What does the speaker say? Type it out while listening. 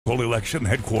Election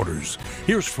headquarters.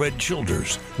 Here's Fred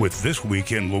Childers with This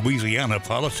Week in Louisiana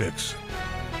Politics.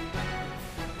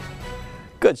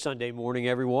 Good Sunday morning,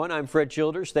 everyone. I'm Fred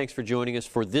Childers. Thanks for joining us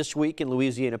for This Week in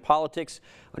Louisiana Politics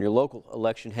on your local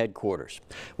election headquarters.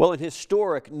 Well, in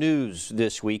historic news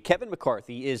this week, Kevin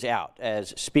McCarthy is out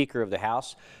as Speaker of the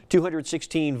House.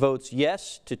 216 votes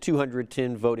yes to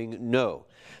 210 voting no.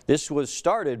 This was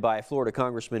started by Florida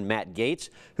Congressman Matt Gaetz,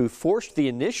 who forced the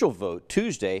initial vote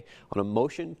Tuesday on a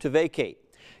motion to vacate.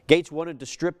 Gaetz wanted to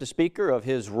strip the Speaker of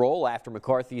his role after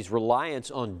McCarthy's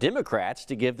reliance on Democrats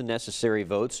to give the necessary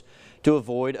votes to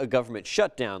avoid a government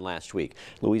shutdown last week.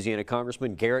 Louisiana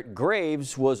Congressman Garrett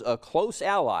Graves was a close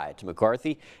ally to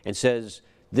McCarthy and says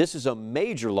this is a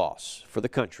major loss for the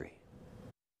country.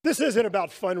 This isn't about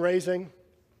fundraising.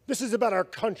 This is about our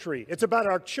country. It's about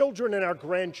our children and our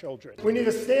grandchildren. We need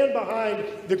to stand behind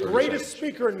the greatest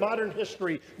speaker in modern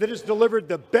history that has delivered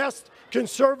the best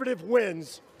conservative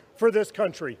wins for this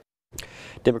country.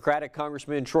 Democratic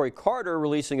Congressman Troy Carter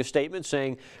releasing a statement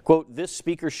saying, quote, "This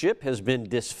speakership has been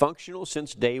dysfunctional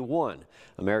since day one.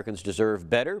 Americans deserve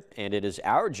better, and it is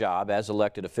our job as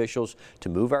elected officials to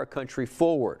move our country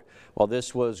forward." While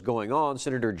this was going on,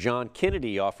 Senator John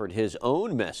Kennedy offered his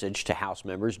own message to House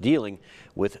members dealing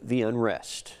with the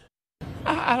unrest.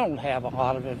 I don't have a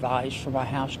lot of advice for my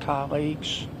House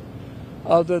colleagues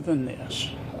other than this.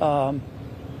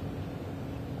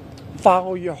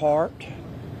 Follow your heart,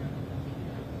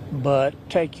 but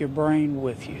take your brain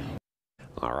with you.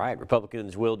 All right,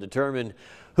 Republicans will determine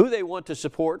who they want to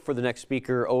support for the next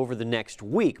speaker over the next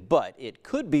week, but it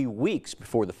could be weeks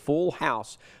before the full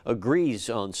House agrees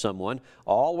on someone,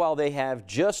 all while they have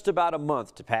just about a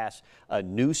month to pass a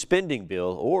new spending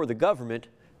bill or the government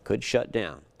could shut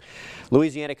down.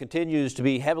 Louisiana continues to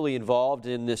be heavily involved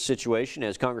in this situation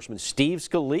as Congressman Steve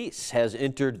Scalise has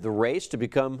entered the race to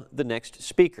become the next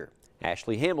speaker.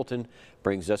 Ashley Hamilton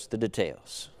brings us the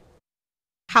details.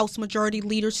 House Majority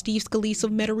Leader Steve Scalise of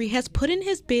Metairie has put in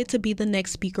his bid to be the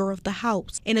next Speaker of the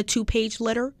House. In a two-page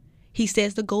letter, he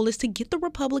says the goal is to get the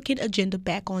Republican agenda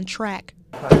back on track.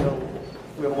 I know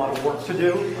we have a lot of work to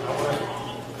do. I want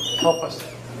to help us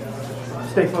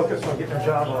stay focused on getting our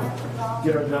job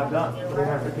get our job done for the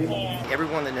American people.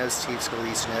 Everyone that knows Steve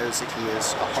Scalise knows that he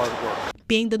is a hard worker.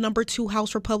 Being the number 2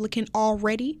 House Republican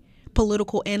already,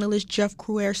 political analyst Jeff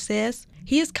Cruer says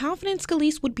he is confident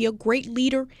Scalise would be a great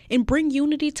leader and bring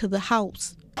unity to the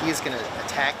House. He is going to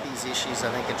attack these issues,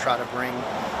 I think, and try to bring,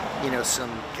 some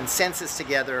consensus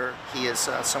together. He is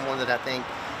someone that I think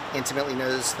intimately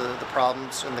knows the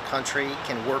problems in the country,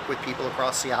 can work with people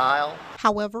across the aisle.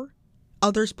 However,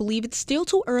 others believe it's still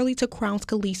too early to crown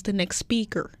Scalise the next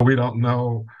speaker. We don't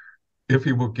know if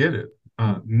he will get it.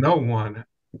 No one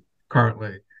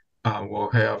currently will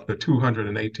have the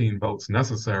 218 votes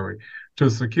necessary to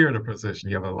secure the position.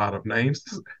 You have a lot of names.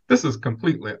 This is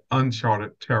completely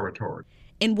uncharted territory.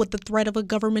 And with the threat of a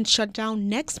government shutdown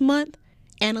next month,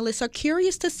 analysts are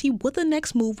curious to see what the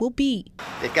next move will be.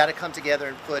 They've got to come together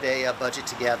and put a budget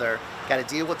together, got to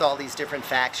deal with all these different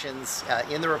factions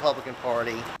in the Republican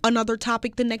Party. Another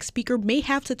topic the next speaker may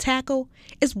have to tackle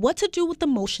is what to do with the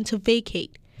motion to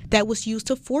vacate that was used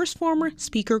to force former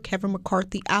Speaker Kevin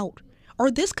McCarthy out. Or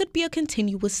this could be a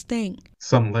continuous thing.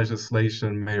 Some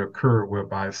legislation may occur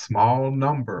whereby a small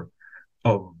number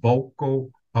of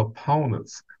vocal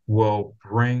opponents will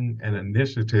bring an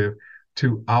initiative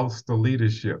to oust the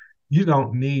leadership. You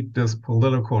don't need this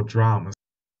political drama.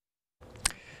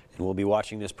 And we'll be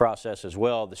watching this process as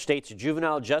well. The state's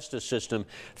juvenile justice system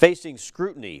facing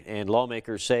scrutiny, and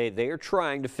lawmakers say they are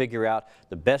trying to figure out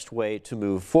the best way to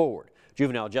move forward.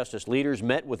 Juvenile justice leaders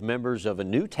met with members of a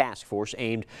new task force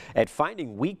aimed at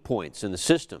finding weak points in the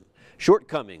system.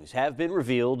 Shortcomings have been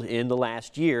revealed in the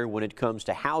last year when it comes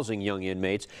to housing young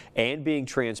inmates and being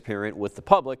transparent with the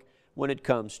public when it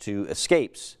comes to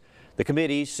escapes. The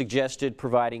committee suggested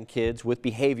providing kids with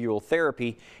behavioral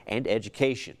therapy and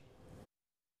education.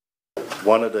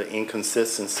 One of the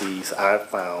inconsistencies I've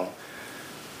found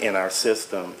in our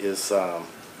system is an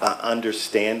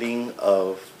understanding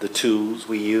of the tools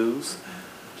we use.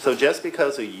 So just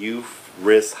because a youth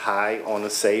risks high on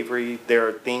the savory, there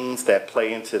are things that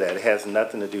play into that. It has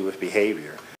nothing to do with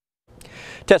behavior.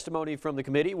 Testimony from the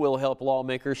committee will help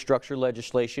lawmakers structure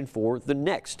legislation for the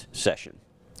next session.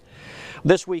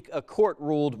 This week, a court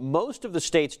ruled most of the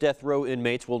state's death row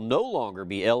inmates will no longer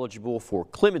be eligible for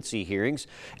clemency hearings,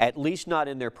 at least not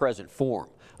in their present form.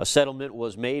 A settlement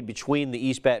was made between the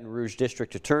East Baton Rouge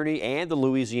District Attorney and the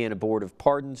Louisiana Board of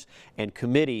Pardons and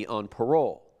Committee on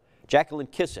Parole. Jacqueline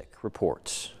Kissick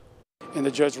reports. And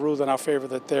the judge ruled in our favor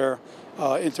that their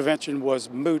intervention was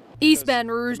moot. East Baton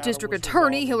Rouge District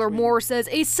Attorney Hiller Moore says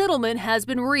a settlement has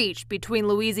been reached between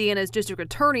Louisiana's district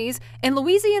attorneys and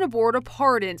Louisiana Board of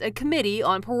Pardons, a committee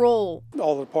on parole.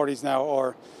 All the parties now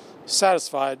are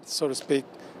satisfied, so to speak,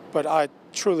 but I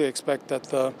truly expect that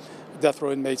the death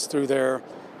row inmates, through their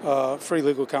free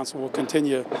legal counsel, will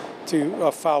continue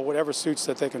to file whatever suits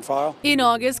that they can file. In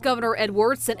August, Governor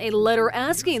Edwards sent a letter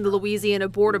asking the Louisiana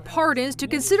Board of Pardons to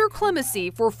consider clemency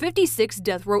for 56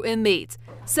 death row inmates.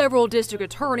 Several district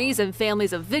attorneys and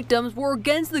families of victims were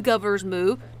against the governor's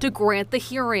move to grant the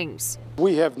hearings.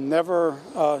 We have never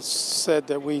said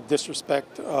that we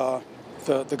disrespect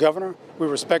the governor. We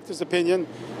respect his opinion.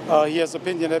 He has an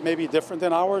opinion that may be different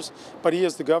than ours, but he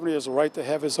is the governor. He has a right to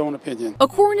have his own opinion.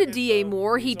 According to D.A.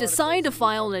 Moore, he decided to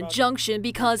file an injunction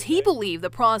because he believed the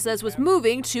process was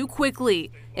moving too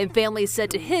quickly. And families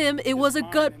said to him it was a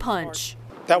gut punch.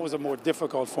 That was a more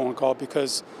difficult phone call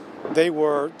because they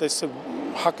said,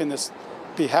 how can this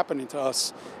be happening to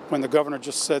us when the governor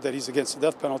just said that he's against the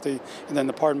death penalty and then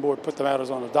the pardon board put the matters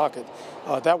on the docket.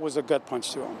 That was a gut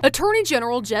punch to him. Attorney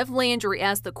General Jeff Landry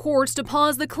asked the courts to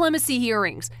pause the clemency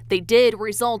hearings. They did,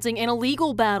 resulting in a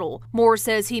legal battle. Moore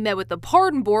says he met with the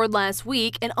pardon board last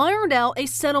week and ironed out a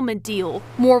settlement deal.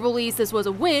 Moore believes this was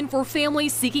a win for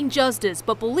families seeking justice,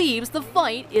 but believes the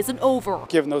fight isn't over.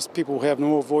 Giving those people who have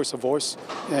no voice a voice,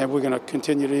 and we're going to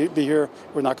continue to be here.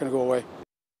 We're not going to go away.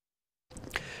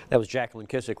 That was Jacqueline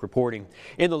Kissick reporting.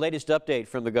 In the latest update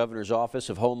from the Governor's Office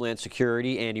of Homeland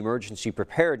Security and Emergency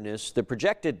Preparedness, the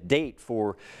projected date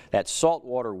for that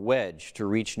saltwater wedge to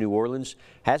reach New Orleans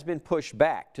has been pushed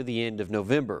back to the end of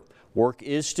November. Work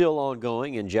is still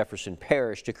ongoing in Jefferson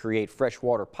Parish to create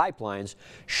freshwater pipelines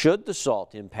should the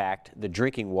salt impact the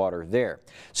drinking water there.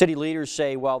 City leaders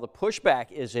say while the pushback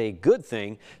is a good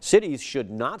thing, cities should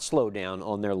not slow down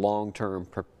on their long-term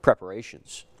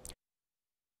preparations.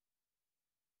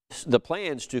 The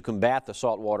plans to combat the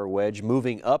saltwater wedge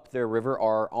moving up their river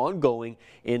are ongoing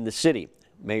in the city.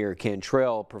 Mayor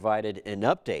Cantrell provided an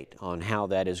update on how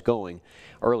that is going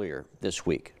earlier this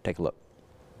week. Take a look.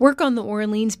 Work on the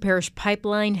Orleans Parish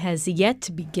pipeline has yet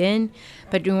to begin,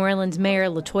 but New Orleans Mayor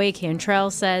LaToya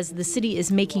Cantrell says the city is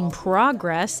making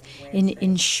progress in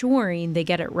ensuring they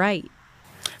get it right.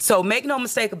 So make no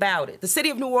mistake about it, the city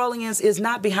of New Orleans is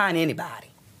not behind anybody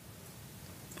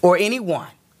or anyone.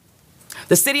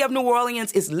 The city of New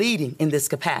Orleans is leading in this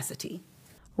capacity.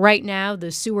 Right now, the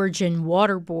Sewerage and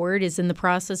Water Board is in the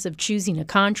process of choosing a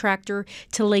contractor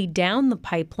to lay down the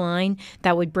pipeline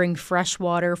that would bring fresh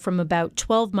water from about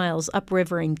 12 miles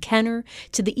upriver in Kenner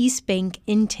to the East Bank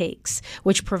intakes,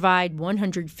 which provide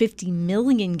 150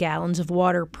 million gallons of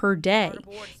water per day.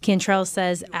 Cantrell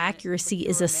says accuracy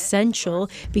is essential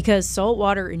because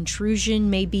saltwater intrusion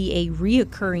may be a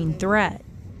reoccurring threat.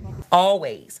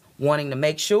 Always wanting to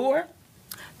make sure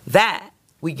that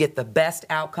we get the best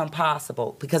outcome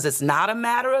possible, because it's not a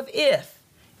matter of if,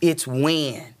 it's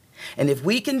when. And if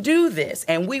we can do this,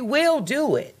 and we will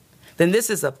do it, then this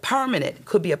is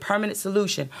could be a permanent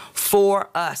solution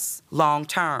for us long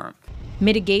term.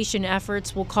 Mitigation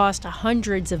efforts will cost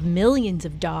hundreds of millions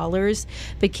of dollars,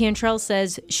 but Cantrell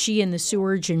says she and the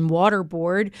Sewerage and Water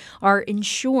Board are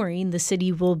ensuring the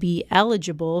city will be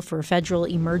eligible for federal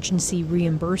emergency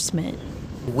reimbursement.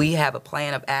 We have a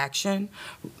plan of action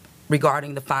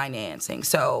regarding the financing.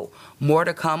 So more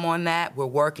to come on that. We're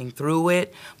working through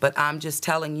it, but I'm just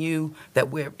telling you that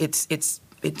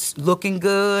it's looking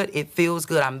good. It feels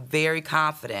good. I'm very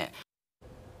confident.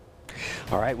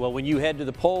 All right, well, when you head to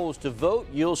the polls to vote,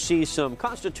 you'll see some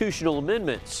constitutional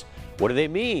amendments. What do they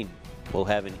mean? We'll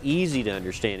have an easy to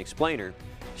understand explainer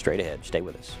straight ahead. Stay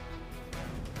with us.